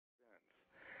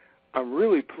I'm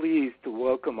really pleased to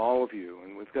welcome all of you,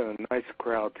 and we've got a nice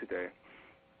crowd today,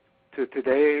 to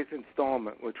today's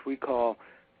installment, which we call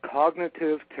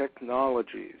Cognitive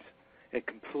Technologies, a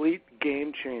complete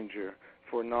game changer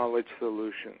for knowledge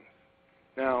solutions.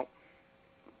 Now,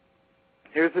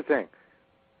 here's the thing.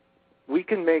 We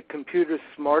can make computers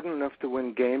smart enough to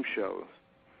win game shows,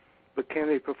 but can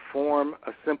they perform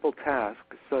a simple task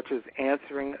such as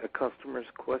answering a customer's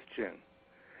question?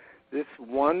 This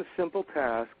one simple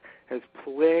task has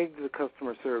plagued the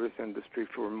customer service industry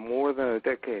for more than a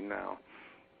decade now,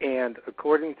 and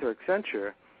according to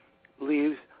Accenture,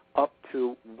 leaves up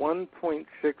to 1.6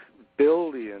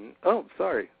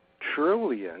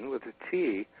 trillion with a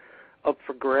T, up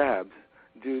for grabs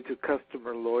due to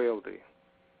customer loyalty.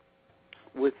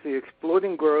 With the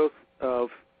exploding growth of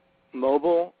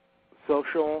mobile,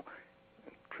 social,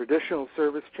 traditional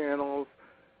service channels,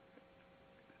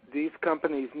 these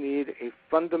companies need a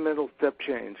fundamental step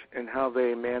change in how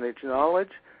they manage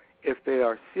knowledge if they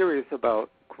are serious about,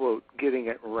 quote, getting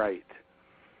it right.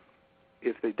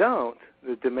 If they don't,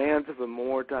 the demands of a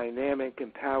more dynamic,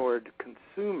 empowered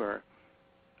consumer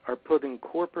are putting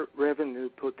corporate revenue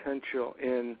potential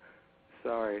in,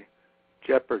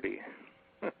 Jeopardy.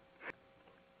 I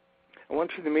want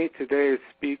you to meet today's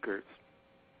speakers.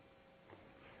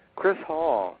 Chris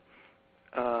Hall,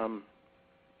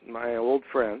 my old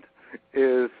friend,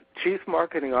 is Chief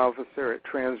Marketing Officer at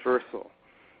Transversal.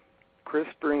 Chris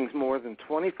brings more than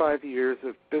 25 years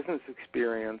of business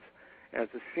experience as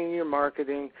a senior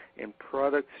marketing and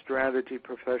product strategy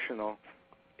professional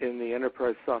in the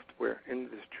enterprise software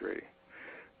industry.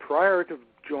 Prior to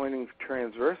joining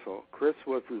Transversal, Chris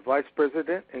was the Vice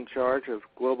President in charge of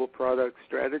Global Product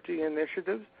Strategy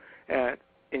Initiatives at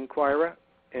Inquira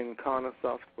and Kana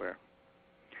Software.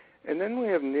 And then we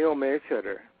have Neil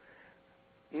Maysetter.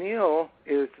 Neil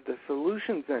is the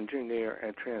Solutions Engineer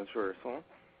at Transversal.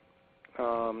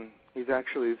 He's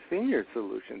actually a Senior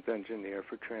Solutions Engineer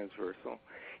for Transversal.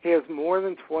 He has more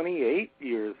than 28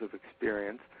 years of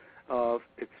experience of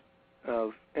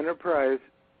enterprise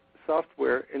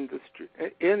software industry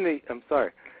in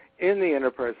the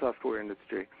enterprise software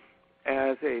industry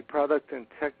as a product and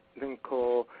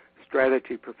technical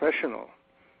strategy professional.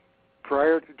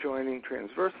 Prior to joining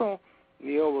Transversal,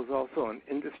 Neil was also an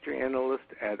industry analyst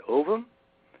at Ovum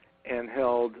and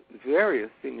held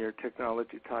various senior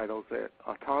technology titles at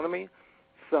Autonomy,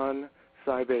 Sun,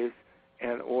 Sybase,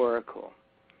 and Oracle.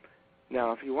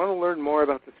 Now, if you want to learn more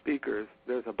about the speakers,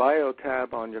 there's a bio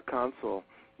tab on your console.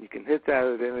 You can hit that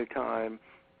at any time,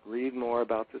 read more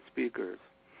about the speakers.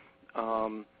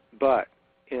 But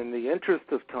in the interest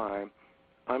of time,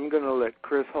 I'm going to let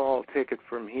Chris Hall take it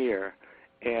from here,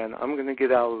 and I'm going to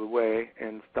get out of the way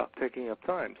and stop taking up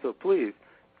time. So please,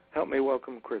 help me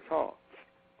welcome Chris Hall.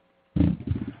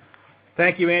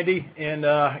 Thank you, Andy, and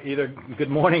either good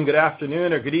morning, good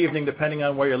afternoon, or good evening, depending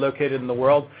on where you're located in the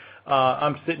world.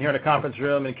 I'm sitting here in a conference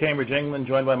room in Cambridge, England,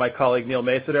 joined by my colleague Neil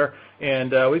Maysetter,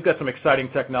 and we've got some exciting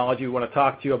technology we want to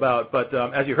talk to you about. But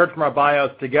as you heard from our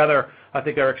bios together, I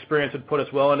think our experience would put us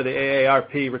well into the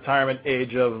AARP retirement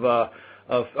age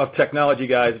of technology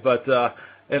guys. But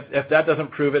if that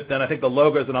doesn't prove it, then I think the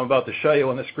logos that I'm about to show you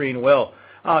on the screen will.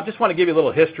 Just want to give you a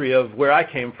little history of where I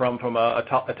came from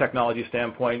a technology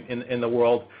standpoint in the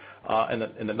world,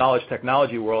 in the knowledge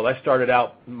technology world. I started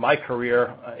out my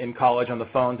career in college on the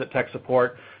phones at tech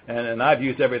support, and I've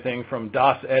used everything from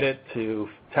DOS edit to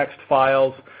text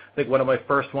files. I think one of my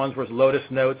first ones was Lotus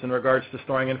Notes in regards to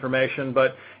storing information.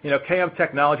 But, KM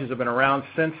technologies have been around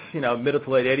since, mid to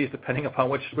late 80s, depending upon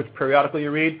which periodical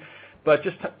you read. But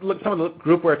just look at some of the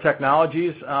groupware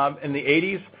technologies in the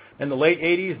 80s. In the late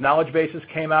 80s, knowledge bases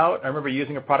came out. I remember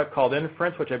using a product called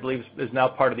Inference, which I believe is now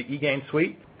part of the eGain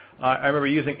suite. I remember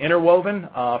using Interwoven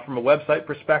from a website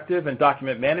perspective and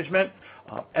document management.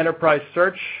 Enterprise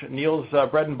search, Neil's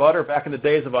bread and butter back in the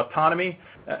days of Autonomy.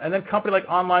 And then company like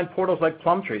online portals like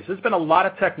Plumtree. So there's been a lot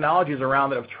of technologies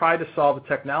around that have tried to solve the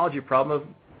technology problem of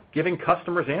giving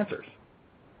customers answers.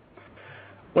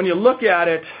 When you look at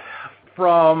it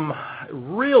from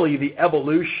really the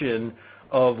evolution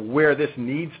of where this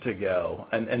needs to go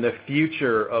and the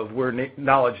future of where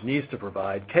knowledge needs to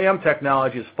provide, KM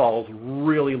Technologies falls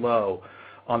really low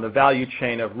on the value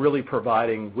chain of really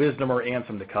providing wisdom or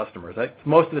answer to customers.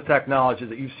 Most of the technologies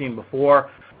that you've seen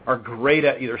before are great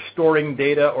at either storing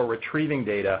data or retrieving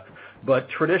data, but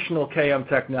traditional KM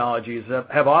technologies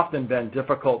have often been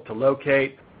difficult to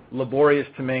locate, laborious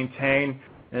to maintain,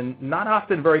 and not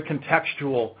often very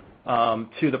contextual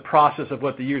to the process of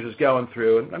what the user's going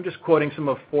through. And I'm just quoting some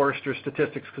of Forrester's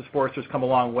statistics because Forrester's come a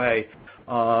long way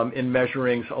in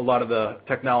measuring a lot of the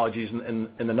technologies in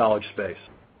the knowledge space.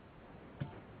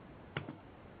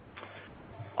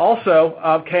 Also,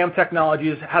 KM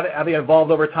technologies, how they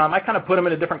evolved over time, I kind of put them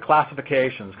into different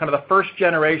classifications. Kind of the first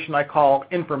generation I call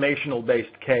informational-based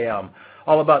KM,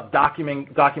 all about document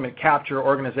capture,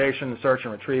 organization, search,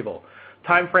 and retrieval.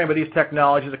 Time frame of these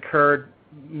technologies occurred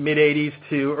mid-'80s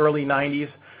to early '90s.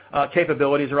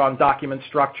 Capabilities around document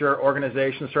structure,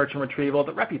 organization, search, and retrieval.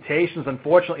 The reputations,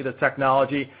 unfortunately, the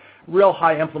technology, real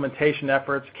high implementation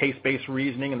efforts, case-based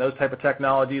reasoning, and those type of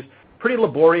technologies, pretty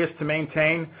laborious to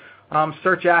maintain.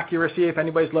 Search accuracy, if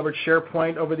anybody's leveraged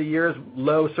SharePoint over the years,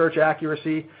 low search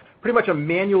accuracy. Pretty much a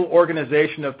manual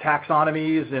organization of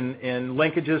taxonomies and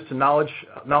linkages to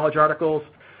knowledge articles.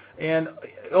 And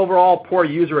overall poor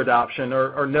user adoption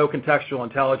or no contextual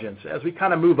intelligence. As we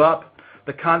kind of move up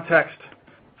the context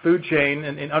food chain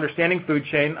and understanding food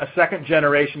chain, a second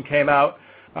generation came out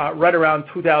right around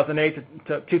 2008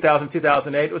 to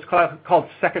 2008. It was called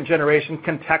second generation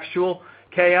contextual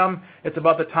KM. It's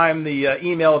about the time the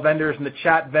email vendors and the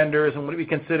chat vendors and what we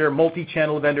consider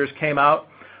multi-channel vendors came out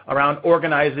around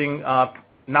organizing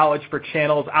knowledge for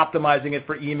channels, optimizing it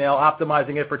for email,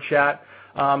 optimizing it for chat.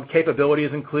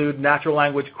 Capabilities include natural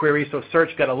language queries, so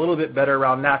search got a little bit better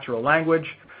around natural language,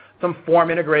 some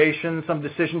form integration, some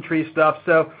decision tree stuff.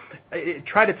 So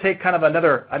try to take kind of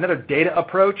another data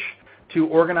approach to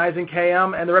organizing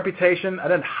KM and the reputation,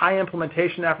 and then high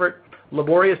implementation effort,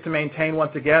 laborious to maintain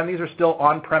once again. These are still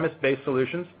on-premise based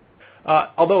solutions.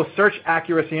 Although search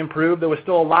accuracy improved, there was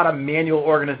still a lot of manual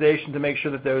organization to make sure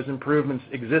that those improvements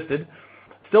existed.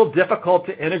 Still difficult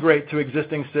to integrate to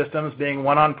existing systems, being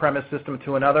one on-premise system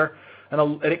to another,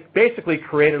 and it basically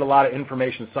created a lot of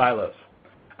information silos.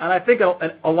 And I think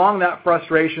along that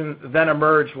frustration then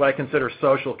emerged what I consider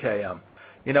social KM.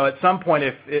 At some point,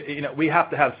 we have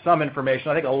to have some information.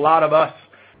 I think a lot of us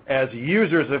as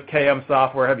users of KM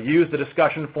software have used the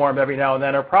discussion forum every now and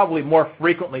then, or probably more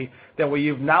frequently than we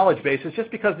use knowledge bases, just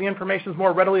because the information is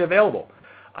more readily available.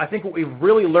 I think what we've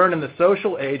really learned in the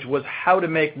social age was how to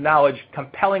make knowledge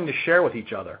compelling to share with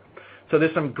each other. So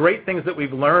there's some great things that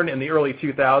we've learned in the early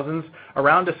 2000s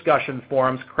around discussion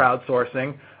forums,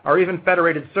 crowdsourcing, or even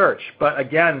federated search. But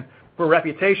again, from a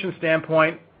reputation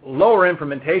standpoint, lower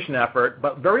implementation effort,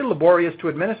 but very laborious to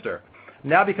administer.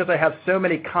 Now, because I have so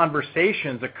many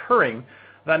conversations occurring,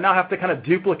 that I now have to kind of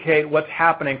duplicate what's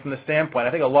happening from the standpoint.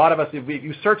 I think a lot of us, if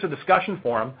you search a discussion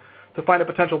forum to find a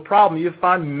potential problem, you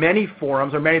find many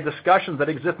forums or many discussions that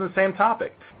exist in the same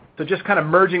topic. So just kind of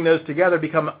merging those together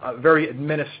become a very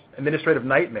administrative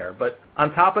nightmare. But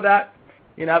on top of that,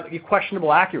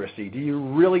 questionable accuracy. Do you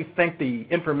really think the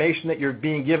information that you're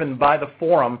being given by the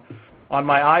forum on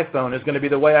my iPhone is going to be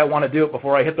the way I want to do it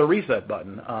before I hit the reset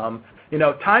button?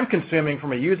 Time consuming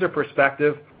from a user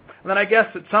perspective. And then I guess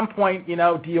at some point,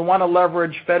 do you want to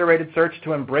leverage federated search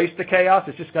to embrace the chaos?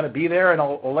 It's just going to be there and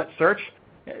I'll let search.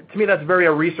 To me, that's very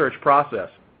a research process.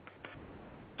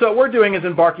 So what we're doing is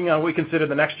embarking on what we consider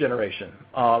the next generation.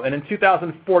 And in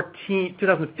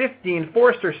 2015,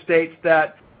 Forrester states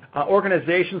that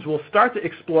organizations will start to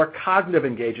explore cognitive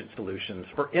engagement solutions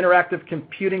for interactive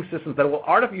computing systems that will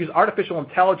use artificial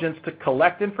intelligence to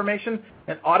collect information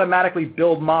and automatically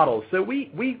build models. So we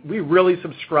really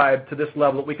subscribe to this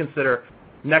level that we consider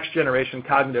next generation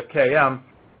cognitive KM.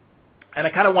 And I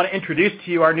kind of want to introduce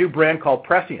to you our new brand called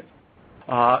Prescience.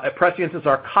 Prescience is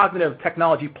our cognitive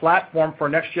technology platform for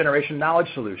next generation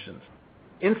knowledge solutions.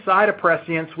 Inside of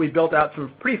Prescience, we built out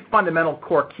some pretty fundamental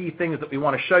core key things that we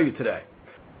want to show you today.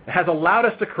 It has allowed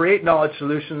us to create knowledge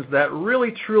solutions that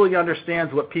really truly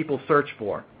understands what people search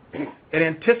for. It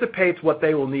anticipates what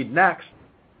they will need next,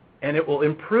 and it will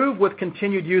improve with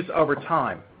continued use over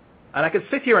time. And I could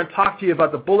sit here and talk to you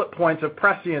about the bullet points of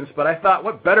Prescience, but I thought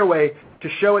what better way to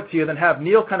show it to you than have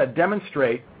Neil kind of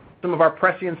demonstrate some of our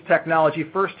Prescience technology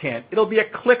firsthand. It'll be a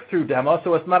click-through demo,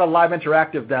 so it's not a live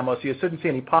interactive demo, so you shouldn't see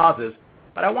any pauses.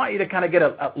 But I want you to kind of get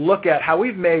a look at how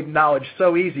we've made knowledge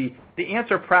so easy, the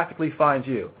answer practically finds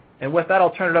you. And with that,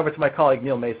 I'll turn it over to my colleague,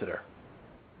 Neil Maceter.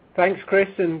 Thanks, Chris,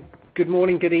 and good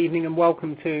morning, good evening, and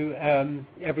welcome to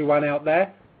everyone out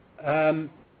there.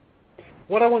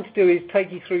 What I want to do is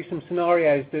take you through some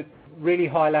scenarios that really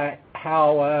highlight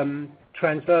how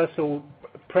Transversal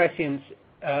Prescience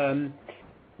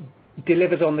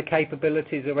delivers on the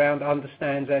capabilities around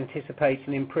understands, anticipates,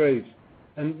 and improves.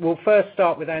 And we'll first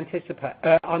start with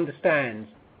understands.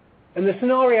 And the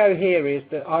scenario here is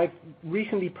that I've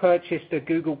recently purchased a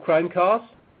Google Chromecast.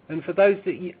 And for those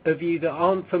of you that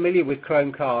aren't familiar with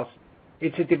Chromecast,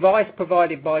 it's a device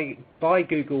provided by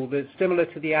Google that's similar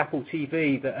to the Apple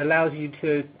TV that allows you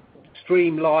to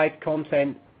stream live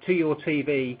content to your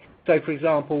TV. So, for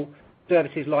example,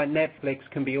 services like Netflix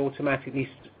can be automatically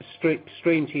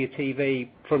streamed to your TV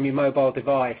from your mobile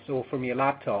device or from your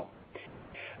laptop.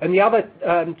 And the other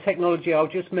technology I'll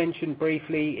just mention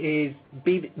briefly is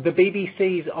the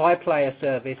BBC's iPlayer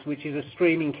service, which is a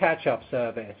streaming catch-up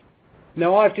service.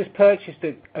 Now, I've just purchased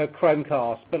a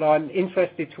Chromecast, but I'm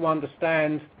interested to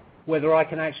understand whether I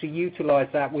can actually utilize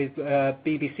that with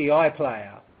BBC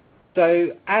iPlayer. So,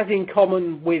 as in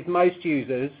common with most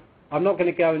users, I'm not going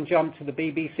to go and jump to the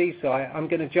BBC site. I'm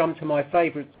going to jump to my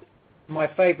favorite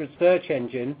search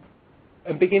engine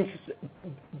and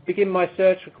begin my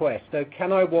search request. So,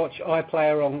 can I watch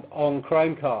iPlayer on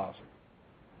Chromecast?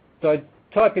 So I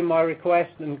type in my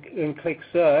request and click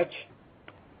search,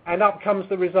 and up comes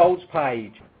the results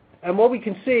page. And what we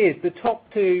can see is the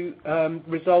top two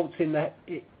results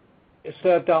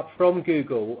served up from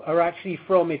Google are actually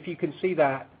from, if you can see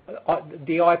that,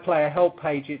 the iPlayer help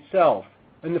page itself.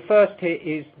 And the first hit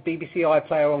is BBC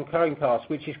iPlayer on Chromecast,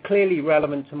 which is clearly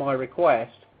relevant to my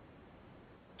request.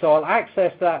 So I'll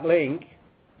access that link,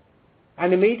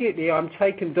 and immediately I'm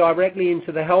taken directly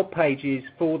into the help pages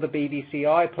for the BBC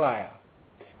iPlayer.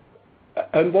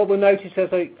 And what we'll notice as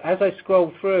I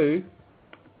scroll through,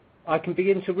 I can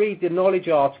begin to read the knowledge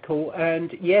article,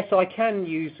 and yes, I can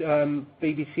use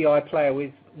BBC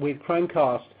iPlayer with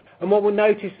Chromecast. And what we'll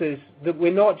notice is that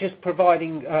we're not just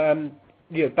providing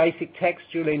basic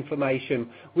textual information.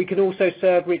 We can also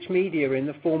serve rich media in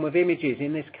the form of images,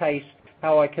 in this case,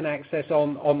 how I can access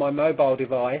on my mobile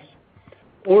device,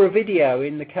 or a video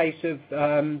in the case of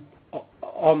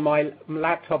on my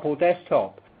laptop or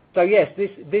desktop. So yes,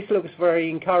 this looks very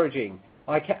encouraging.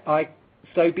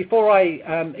 So before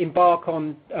I embark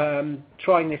on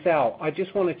trying this out, I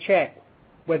just want to check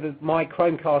whether my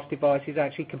Chromecast device is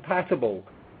actually compatible.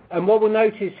 And what we'll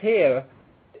notice here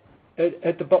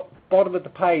at the bottom of the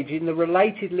page, in the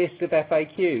related list of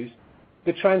FAQs,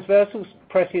 the Transversal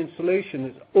Prescient solution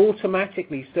has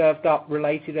automatically served up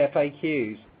related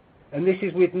FAQs. And this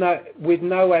is with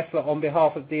no effort on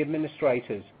behalf of the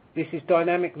administrators. This is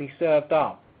dynamically served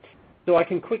up. So I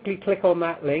can quickly click on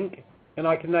that link, and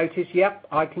I can notice, yep,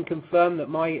 I can confirm that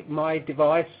my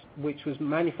device, which was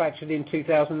manufactured in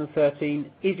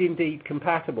 2013, is indeed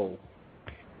compatible.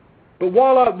 But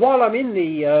while I'm in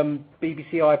the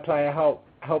BBC iPlayer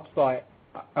help site,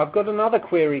 I've got another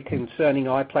query concerning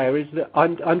iPlayer. Is that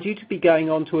I'm due to be going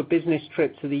on to a business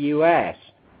trip to the US,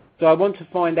 so I want to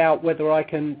find out whether I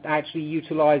can actually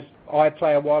utilize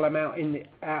iPlayer while I'm out in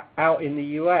the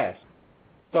US.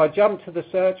 So I jump to the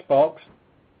search box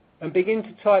and begin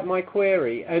to type my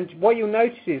query. And what you'll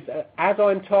notice is, as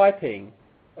I'm typing,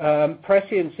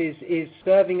 Prescience is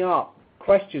serving up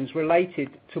questions related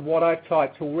to what I've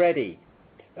typed already.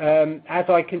 As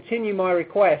I continue my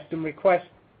request and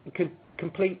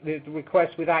complete the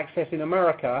request with access in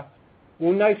America,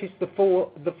 we'll notice the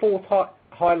fourth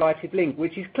highlighted link,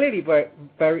 which is clearly very,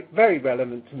 very, very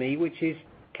relevant to me, which is,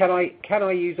 can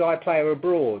I use iPlayer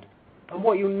abroad? And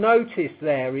what you'll notice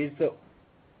there is that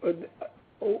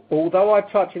although I've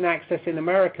typed in access in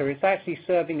America, it's actually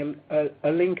serving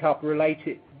a link up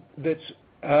related that's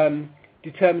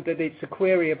determined that it's a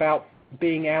query about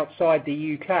being outside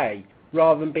the UK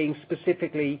rather than being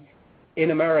specifically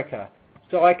in America.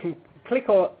 So I can click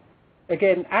on,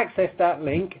 again, access that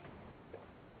link,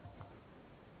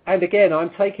 and again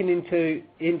I'm taken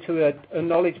into a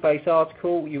knowledge base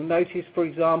article. You'll notice, for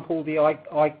example, the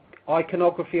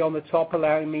iconography on the top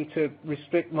allowing me to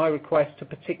restrict my request to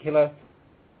particular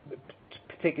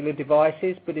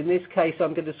devices, but in this case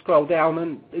I'm going to scroll down,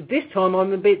 and this time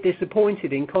I'm a bit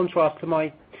disappointed in contrast to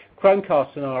my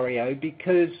Chromecast scenario,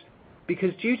 because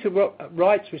due to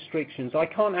rights restrictions I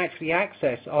can't actually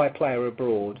access iPlayer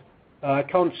abroad. I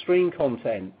can't stream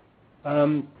content,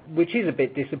 which is a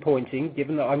bit disappointing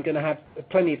given that I'm going to have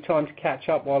plenty of time to catch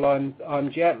up while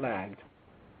I'm jet lagged.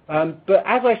 But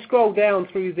as I scroll down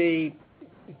through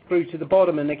to the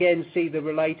bottom and again see the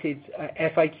related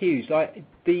FAQs,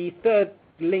 the third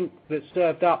link that's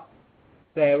served up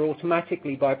there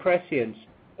automatically by Prescience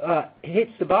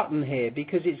hits the button here,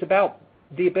 because it's about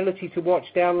the ability to watch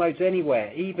downloads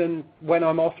anywhere, even when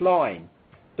I'm offline.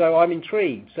 So I'm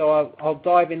intrigued. So I'll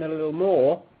dive in a little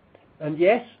more, and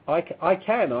yes, I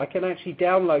can actually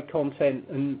download content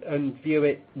and view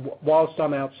it whilst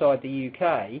I'm outside the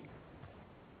UK.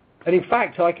 And in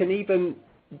fact, I can even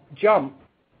jump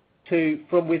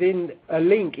from within a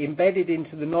link embedded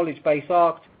into the knowledge base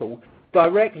article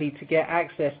directly to get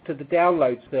access to the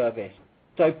download service.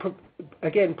 So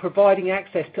again, providing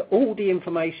access to all the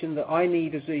information that I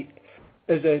need as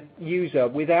a user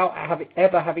without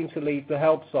ever having to leave the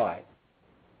help site.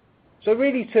 So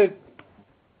really, to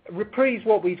reprise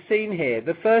what we've seen here,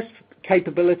 the first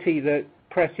capability that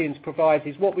Prescience provides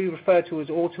is what we refer to as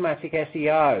automatic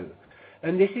SEO.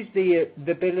 And this is the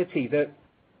ability that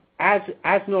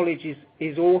as knowledge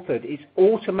is authored, it's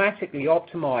automatically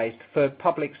optimized for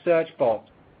public search bots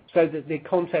so that the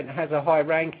content has a high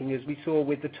ranking, as we saw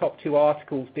with the top 2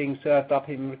 articles being served up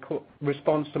in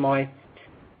response to my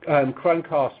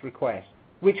Chromecast request,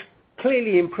 which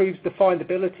clearly improves the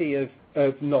findability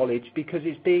of knowledge because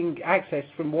it's being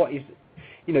accessed from what is,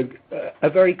 a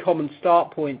very common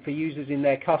start point for users in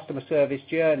their customer service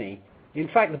journey. In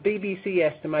fact, the BBC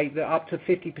estimate that up to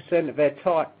 50% of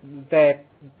their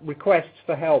requests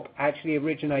for help actually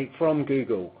originate from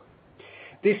Google.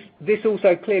 This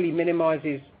also clearly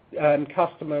minimizes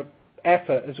customer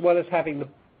effort, as well as having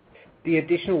the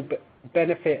additional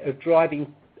benefit of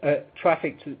driving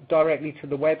traffic directly to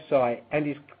the website, and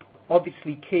is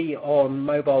obviously key on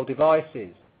mobile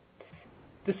devices.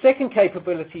 The second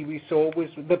capability we saw was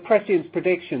the prescience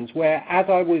predictions, where as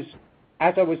I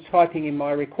was typing in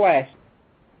my request,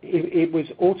 it was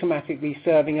automatically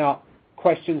serving up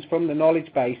questions from the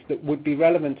knowledge base that would be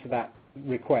relevant to that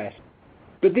request.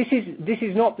 But this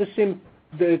is not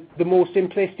the more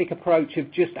simplistic approach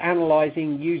of just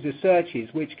analyzing user searches,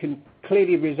 which can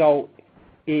clearly result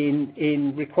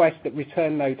in requests that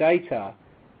return no data.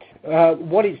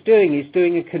 What it's doing is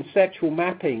doing a conceptual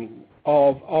mapping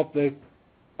of the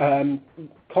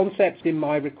concepts in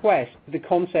my request, the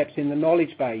concepts in the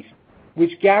knowledge base,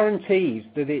 which guarantees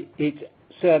that it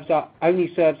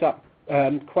only serves up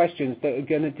questions that are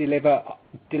going to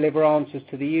deliver answers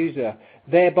to the user,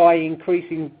 thereby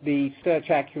increasing the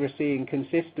search accuracy and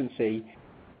consistency.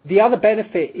 The other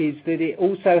benefit is that it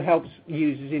also helps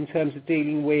users in terms of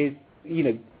dealing with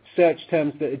search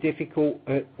terms that are difficult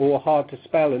or hard to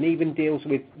spell, and even deals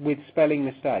with spelling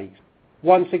mistakes.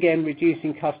 Once again,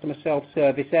 reducing customer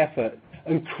self-service effort,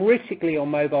 and critically on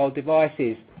mobile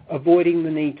devices, avoiding the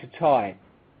need to type.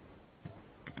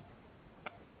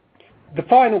 The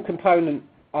final component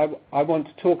I want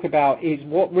to talk about is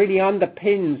what really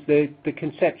underpins the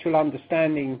conceptual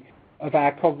understanding of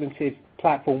our cognitive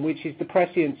platform, which is the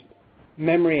prescience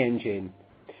memory engine,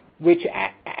 which,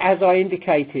 as I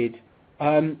indicated,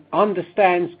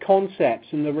 understands concepts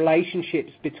and the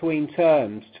relationships between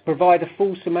terms to provide a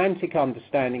full semantic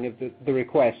understanding of the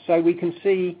request. So we can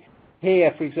see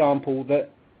here, for example, that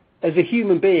as a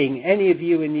human being, any of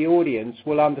you in the audience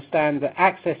will understand that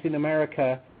access in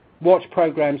America, watch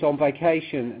programs on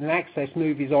vacation, and access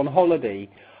movies on holiday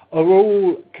are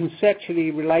all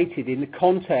conceptually related in the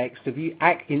context of,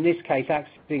 in this case,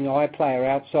 accessing iPlayer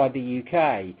outside the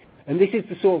UK. And this is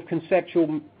the sort of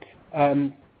conceptual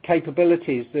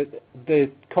capabilities that the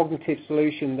cognitive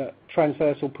solution that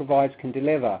Transversal provides can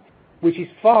deliver, which is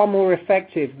far more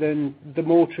effective than the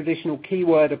more traditional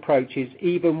keyword approaches,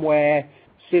 even where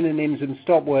synonyms and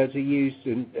stop words are used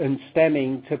and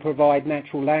stemming to provide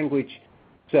natural language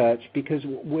search, because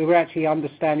we're actually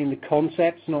understanding the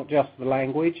concepts, not just the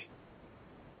language.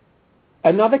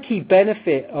 Another key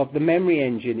benefit of the memory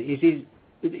engine is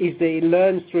that it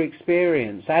learns through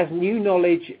experience. As new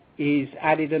knowledge is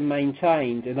added and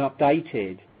maintained and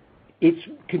updated, it's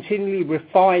continually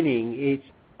refining its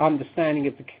understanding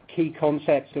of the key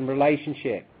concepts and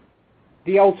relationships.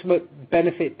 The ultimate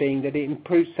benefit being that it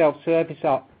improves self-service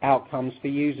outcomes for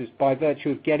users by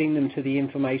virtue of getting them to the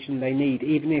information they need,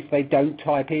 even if they don't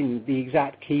type in the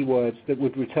exact keywords that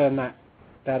would return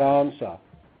that answer.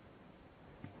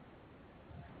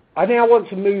 I now want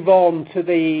to move on to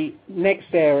the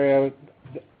next area,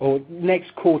 or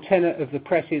next core tenet of the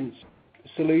prescience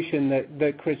solution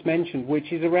that Chris mentioned,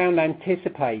 which is around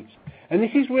anticipate. And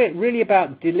this is really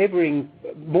about delivering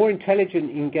more intelligent,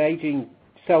 engaging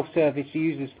self-service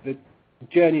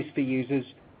journeys for users.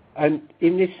 And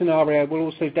in this scenario, we'll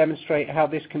also demonstrate how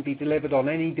this can be delivered on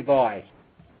any device.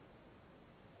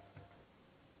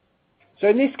 So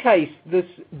in this case,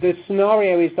 the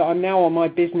scenario is that I'm now on my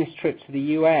business trip to the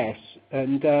US,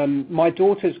 and my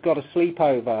daughter's got a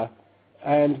sleepover,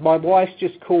 and my wife's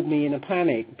just called me in a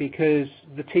panic because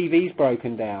the TV's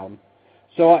broken down.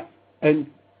 And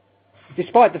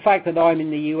despite the fact that I'm in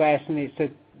the US and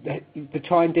the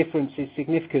time difference is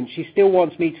significant, she still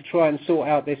wants me to try and sort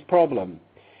out this problem.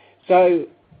 So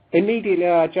immediately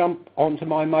I jump onto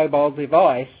my mobile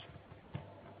device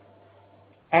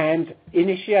and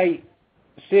initiate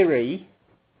Siri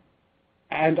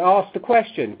and ask the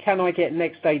question, can I get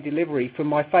next day delivery from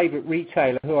my favorite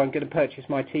retailer who I'm going to purchase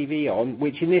my TV on,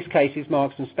 which in this case is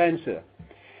Marks & Spencer.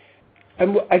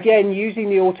 And again, using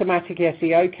the automatic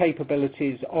SEO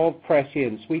capabilities of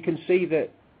Prescience, we can see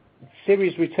that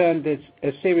Siri's returned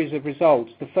a series of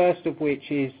results, the first of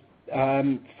which is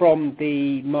from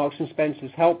the Marks &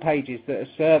 Spencer's help pages that are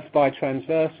served by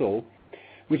Transversal,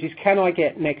 which is, can I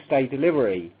get next day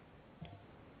delivery?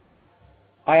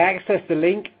 I access the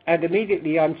link, and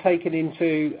immediately I'm taken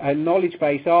into a knowledge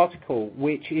base article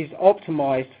which is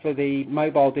optimized for the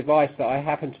mobile device that I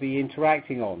happen to be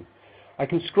interacting on. I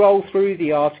can scroll through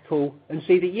the article and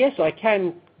see that yes, I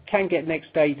can get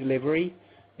next day delivery.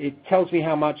 It tells me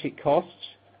how much it costs,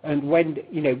 and when,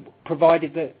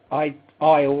 provided that I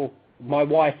or my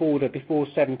wife order before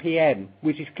 7 p.m.,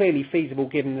 which is clearly feasible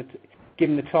given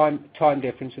the time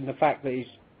difference and the fact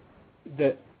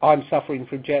that I'm suffering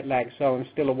from jet lag, so I'm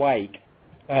still awake.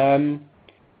 What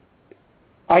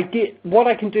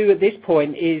I can do at this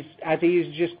point is, as a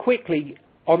user, just quickly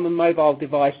on the mobile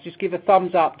device, just give a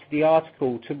thumbs up to the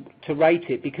article to rate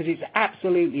it, because it's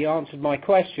absolutely answered my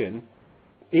question.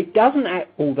 It doesn't,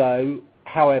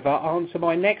 however, answer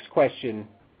my next question,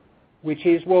 which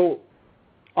is, well,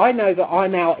 I know that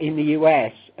I'm out in the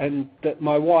US and that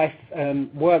my wife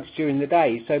works during the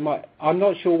day, so I'm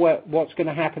not sure what's going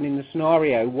to happen in the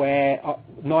scenario where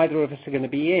neither of us are going to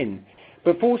be in.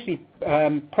 But fortunately,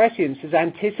 Prescience has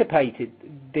anticipated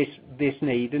this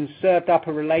need and served up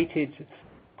a related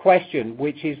question,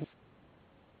 which is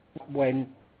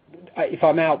if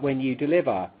I'm out when you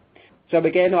deliver. So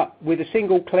again, with a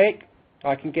single click,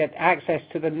 I can get access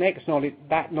to the next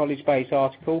knowledge base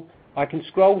article. I can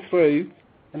scroll through,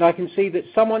 and I can see that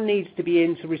someone needs to be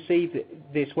in to receive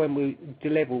this when we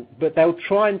deliver, but they'll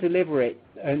try and deliver it,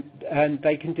 and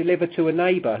they can deliver to a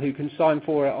neighbour who can sign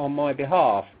for it on my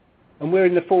behalf. And we're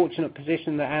in the fortunate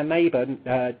position that our neighbour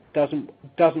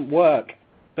doesn't work,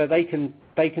 so they can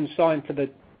sign for the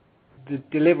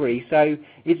delivery. So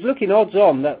it's looking odds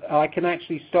on that I can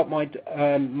actually stop my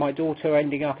daughter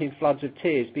ending up in floods of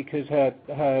tears because her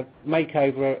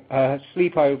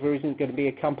sleepover isn't going to be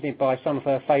accompanied by some of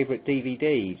her favourite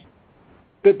DVDs.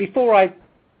 But before I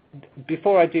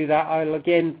do that, I'll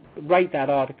again rate that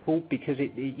article because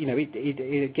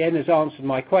it again has answered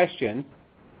my question.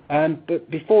 But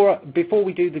before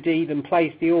we do the deed and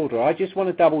place the order, I just want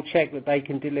to double check that they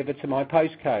can deliver to my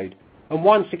postcode. And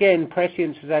once again,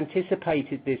 Prescience has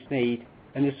anticipated this need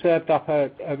and has served up a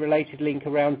related link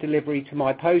around delivery to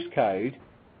my postcode.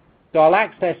 So I'll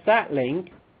access that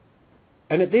link,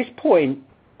 and at this point,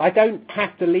 I don't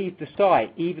have to leave the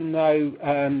site, even though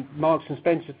Marks &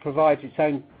 Spencer provides its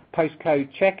own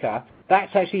postcode checker.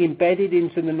 That's actually embedded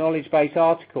into the knowledge base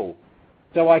article.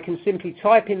 So I can simply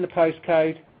type in the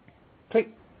postcode, click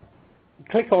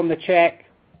on the check,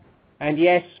 and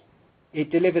yes, it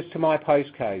delivers to my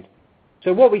postcode.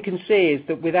 So what we can see is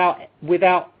that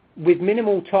with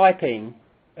minimal typing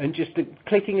and just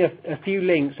clicking a few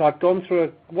links, I've gone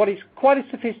through what is quite a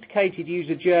sophisticated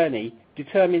user journey,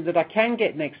 determined that I can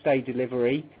get next day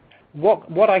delivery,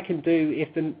 what I can do if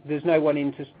there's no one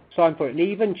in to sign for it, and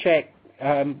even check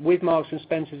with Marks &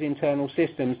 Spencer's internal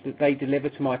systems that they deliver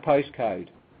to my postcode.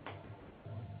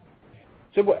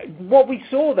 So what we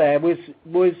saw there was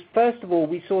first of all,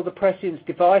 we saw the Prescience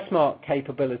device mark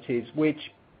capabilities,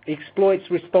 which exploits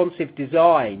responsive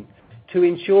design to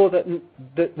ensure that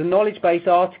the knowledge base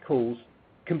articles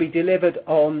can be delivered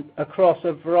across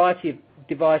a variety of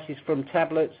devices, from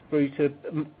tablets through to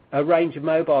a range of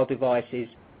mobile devices,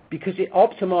 because it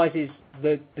optimizes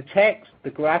the text, the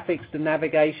graphics, the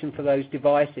navigation for those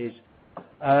devices,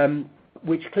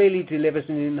 which clearly delivers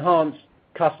an enhanced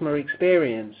customer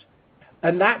experience.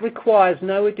 And that requires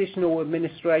no additional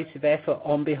administrative effort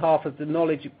on behalf of the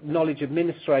knowledge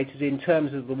administrators in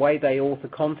terms of the way they author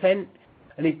content,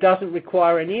 and it doesn't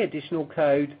require any additional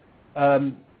code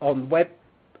on the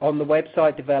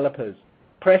website developers.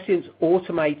 Prescience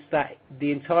automates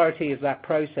the entirety of that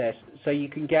process, so you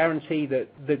can guarantee that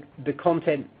the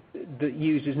content that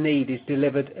users need is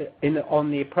delivered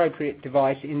on the appropriate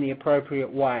device in the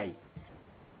appropriate way.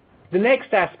 The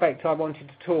next aspect I wanted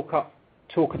to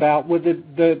talk about were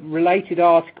the related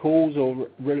articles or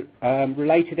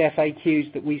related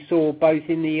FAQs that we saw both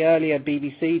in the earlier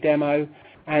BBC demo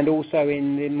and also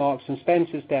in the Marks &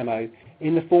 Spencer's demo,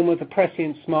 in the form of the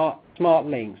Prescience smart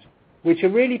links, which are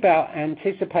really about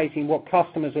anticipating what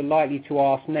customers are likely to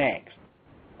ask next.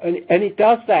 And it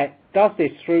does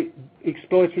this through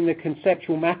exploiting the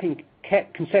conceptual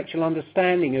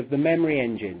understanding of the memory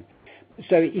engine.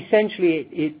 So essentially,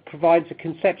 it provides a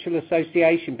conceptual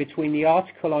association between the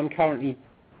article I'm currently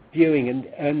viewing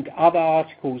and other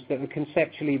articles that are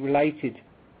conceptually related.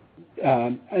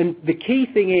 And the key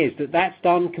thing is that that's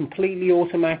done completely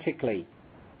automatically.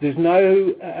 There's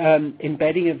no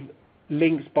embedding of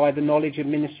links by the knowledge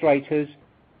administrators.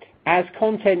 As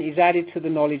content is added to the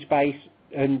knowledge base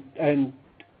and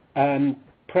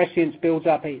Prescience builds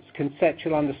up its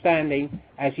conceptual understanding,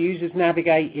 as users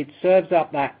navigate, it serves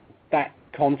up that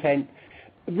content,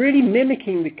 really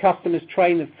mimicking the customer's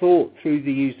train of thought through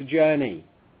the user journey.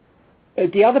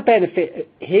 the other benefit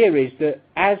here is that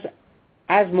as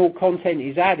more content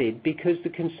is added, because the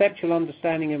conceptual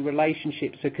understanding and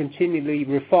relationships are continually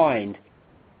refined,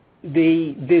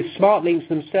 the smart links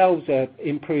themselves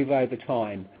improve over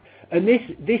time. And this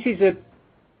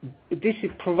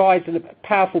provides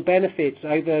powerful benefits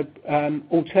over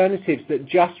alternatives that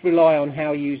just rely on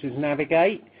how users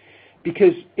navigate.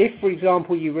 Because if, for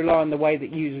example, you rely on the way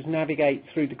that users navigate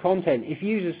through the content, if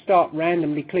users start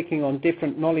randomly clicking on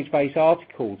different knowledge base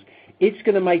articles, it's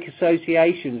going to make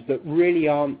associations that really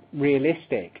aren't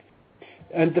realistic.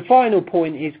 And the final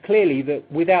point is clearly that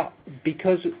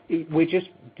because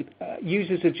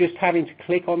users are just having to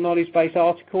click on knowledge base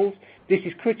articles, this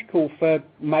is critical for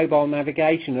mobile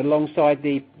navigation alongside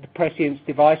the prescience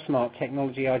device smart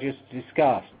technology I just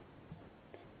discussed.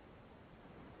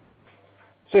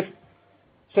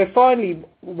 So finally,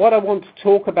 what I want to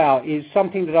talk about is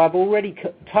something that I've already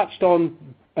touched on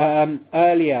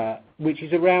earlier, which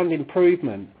is around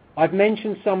improvement. I've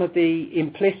mentioned some of the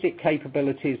implicit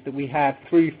capabilities that we have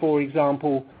through, for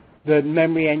example, the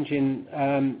memory engine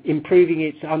improving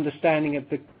its understanding of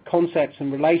the concepts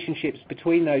and relationships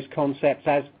between those concepts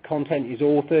as content is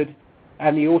authored,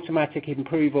 and the automatic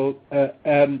improvement of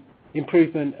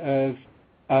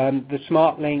the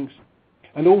smart links,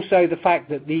 and also the fact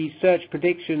that the search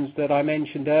predictions that I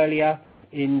mentioned earlier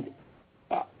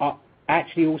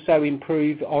actually also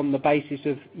improve on the basis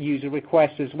of user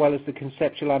requests, as well as the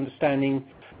conceptual understanding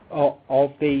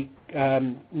of the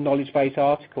knowledge base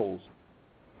articles.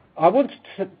 I want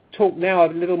to talk now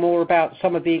a little more about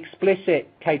some of the explicit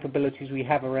capabilities we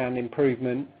have around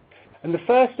improvement. And the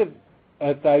first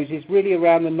of those is really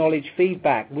around the knowledge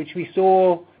feedback, which we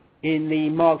saw in the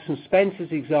Marks and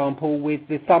Spencer's example with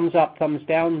the thumbs up, thumbs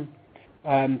down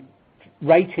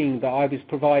rating that I was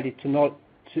provided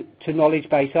to knowledge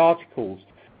base articles,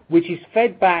 which is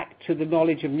fed back to the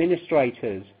knowledge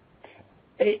administrators.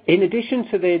 In addition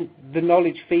to the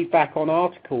knowledge feedback on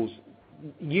articles,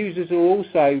 users are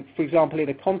also, for example, in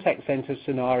a contact center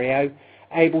scenario,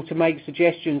 able to make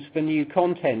suggestions for new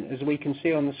content, as we can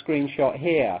see on the screenshot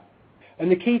here. And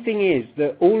the key thing is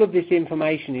that all of this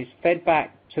information is fed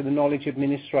back to the knowledge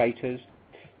administrators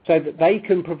so that they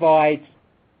can provide,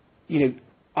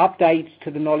 updates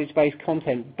to the knowledge base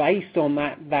content based on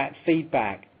that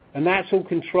feedback. And that's all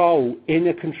controlled in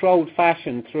a controlled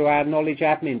fashion through our knowledge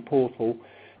admin portal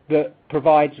that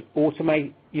provides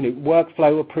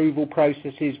workflow approval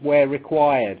processes where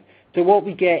required. So what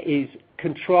we get is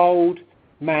controlled,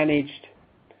 managed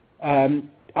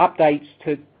updates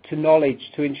to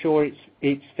knowledge to ensure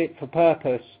it's fit for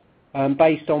purpose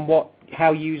based on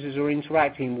how users are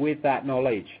interacting with that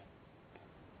knowledge.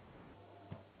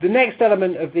 The next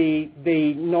element of the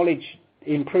knowledge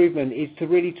improvement is to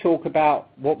really talk about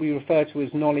what we refer to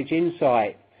as knowledge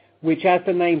insight, which, as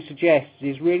the name suggests,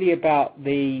 is really about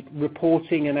the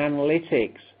reporting and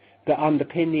analytics that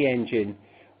underpin the engine,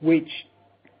 which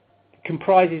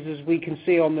comprises, as we can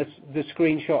see on the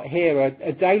screenshot here,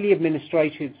 a daily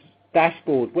administrator's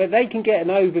dashboard where they can get an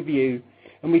overview,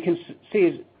 and we can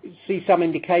see some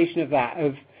indication of that,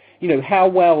 of how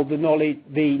well the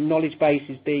knowledge base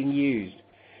is being used.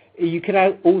 You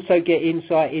can also get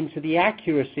insight into the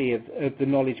accuracy of the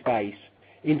knowledge base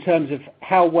in terms of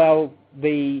how well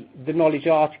the knowledge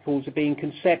articles are being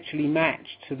conceptually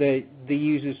matched to the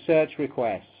user's search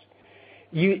requests.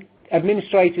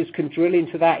 Administrators can drill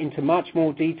into that into much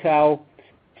more detail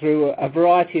through a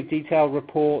variety of detailed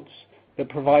reports that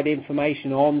provide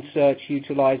information on search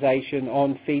utilization,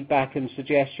 on feedback and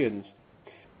suggestions.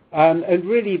 And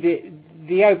really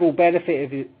the overall benefit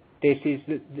of this is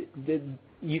that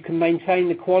you can maintain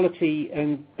the quality,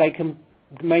 and they can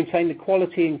maintain the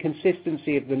quality and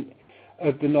consistency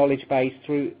of the knowledge base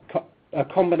through a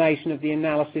combination of the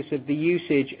analysis of the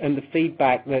usage and the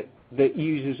feedback that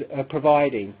users are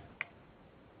providing.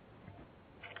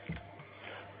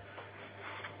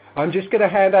 I'm just going to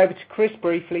hand over to Chris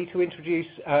briefly to introduce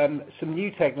some new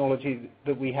technology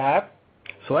that we have.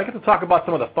 So I get to talk about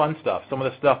some of the fun stuff, some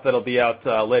of the stuff that'll be out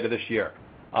later this year.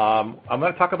 I'm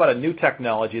going to talk about a new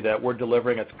technology that we're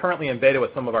delivering. It's currently in beta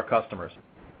with some of our customers.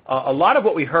 A lot of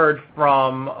what we heard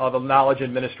from the knowledge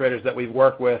administrators that we've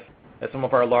worked with at some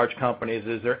of our large companies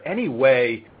is there any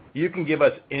way you can give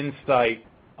us insight,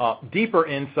 deeper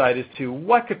insight as to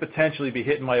what could potentially be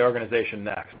hitting my organization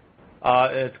next?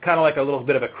 It's kind of like a little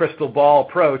bit of a crystal ball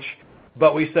approach,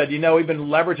 but we said, we've been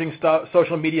leveraging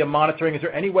social media monitoring. Is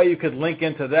there any way you could link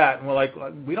into that? And we're like,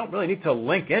 we don't really need to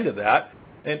link into that.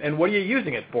 And what are you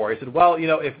using it for? He said, well,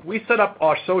 if we set up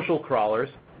our social crawlers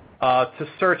to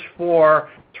search for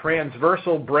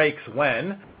transversal breaks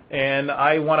when, and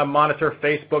I want to monitor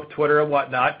Facebook, Twitter, and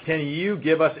whatnot. Can you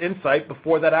give us insight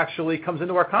before that actually comes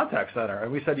into our contact center?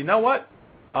 And we said, you know what?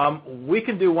 We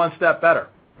can do one step better.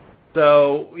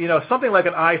 So, something like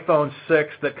an iPhone 6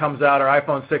 that comes out, or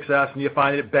iPhone 6S, and you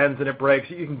find it bends and it breaks,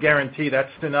 you can guarantee that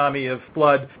tsunami of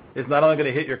flood is not only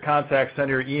going to hit your contact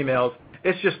center, your emails,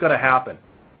 it's just going to happen.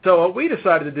 So what we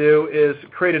decided to do is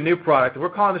create a new product. We're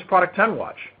calling this product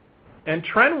TrendWatch. And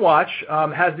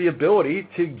TrendWatch has the ability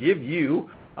to give you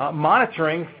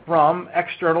monitoring from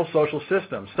external social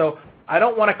systems. So I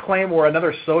don't want to claim we're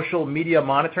another social media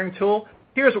monitoring tool.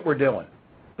 Here's what we're doing.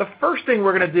 The first thing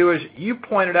we're going to do is you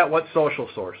pointed out what social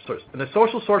sources. And the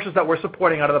social sources that we're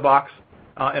supporting out of the box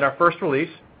in our first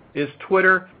release is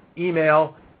Twitter,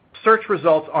 email, search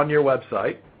results on your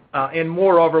website, and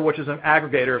moreover, which is an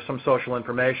aggregator of some social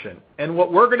information. And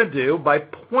what we're going to do by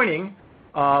pointing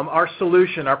our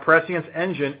solution, our prescience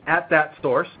engine, at that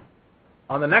source,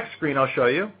 on the next screen I'll show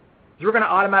you, is we're going to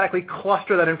automatically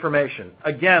cluster that information.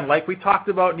 Again, like we talked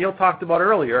about, Neil talked about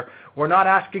earlier, we're not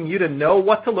asking you to know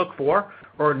what to look for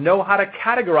or know how to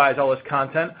categorize all this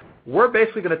content. We're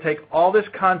basically going to take all this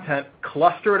content,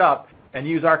 cluster it up, and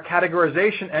use our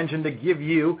categorization engine to give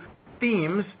you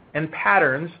themes and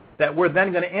patterns that we're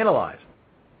then going to analyze.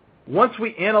 Once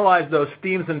we analyze those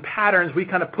themes and patterns, we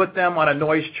kind of put them on a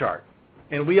noise chart.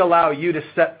 And we allow you to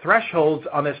set thresholds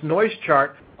on this noise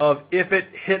chart of if it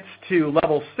hits to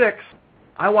level 6,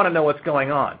 I want to know what's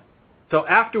going on. So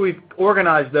after we've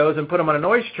organized those and put them on a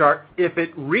noise chart, if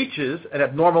it reaches an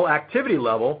abnormal activity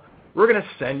level, we're going to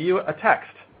send you a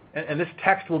text. And this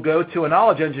text will go to a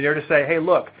knowledge engineer to say, hey,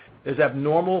 look, there's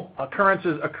abnormal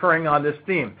occurrences occurring on this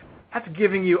theme. That's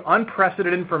giving you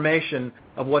unprecedented information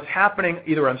of what's happening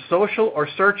either on social or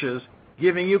searches,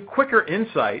 giving you quicker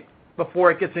insight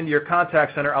before it gets into your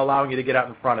contact center, allowing you to get out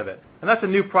in front of it. And that's a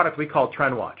new product we call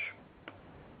TrendWatch.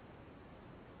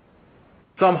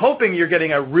 So I'm hoping you're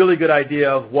getting a really good idea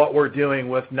of what we're doing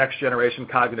with next generation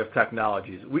cognitive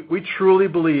technologies. We truly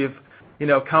believe,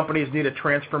 companies need a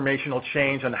transformational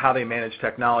change on how they manage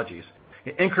technologies.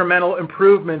 Incremental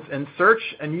improvements in search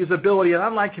and usability in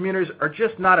online communities are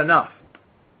just not enough.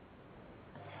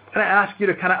 I'm going to ask you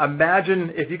to kind of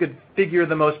imagine if you could figure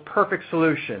the most perfect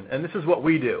solution, and this is what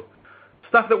we do.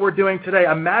 Stuff that we're doing today,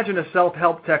 imagine a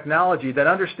self-help technology that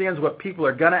understands what people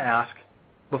are going to ask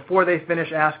before they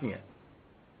finish asking it.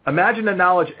 Imagine a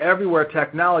knowledge everywhere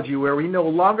technology where we no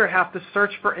longer have to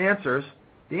search for answers.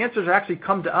 The answers actually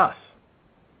come to us.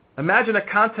 Imagine a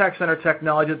contact center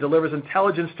technology that delivers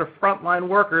intelligence to frontline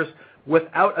workers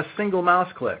without a single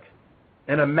mouse click.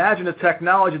 And imagine a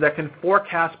technology that can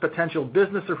forecast potential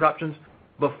business disruptions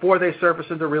before they surface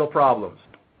into real problems.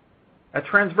 At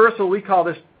Transversal, we call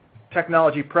this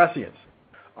technology prescience,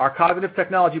 our cognitive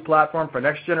technology platform for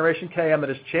next generation KM that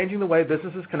is changing the way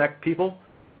businesses connect people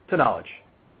to knowledge.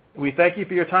 We thank you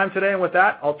for your time today, and with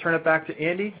that, I'll turn it back to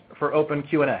Andy for open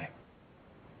Q&A.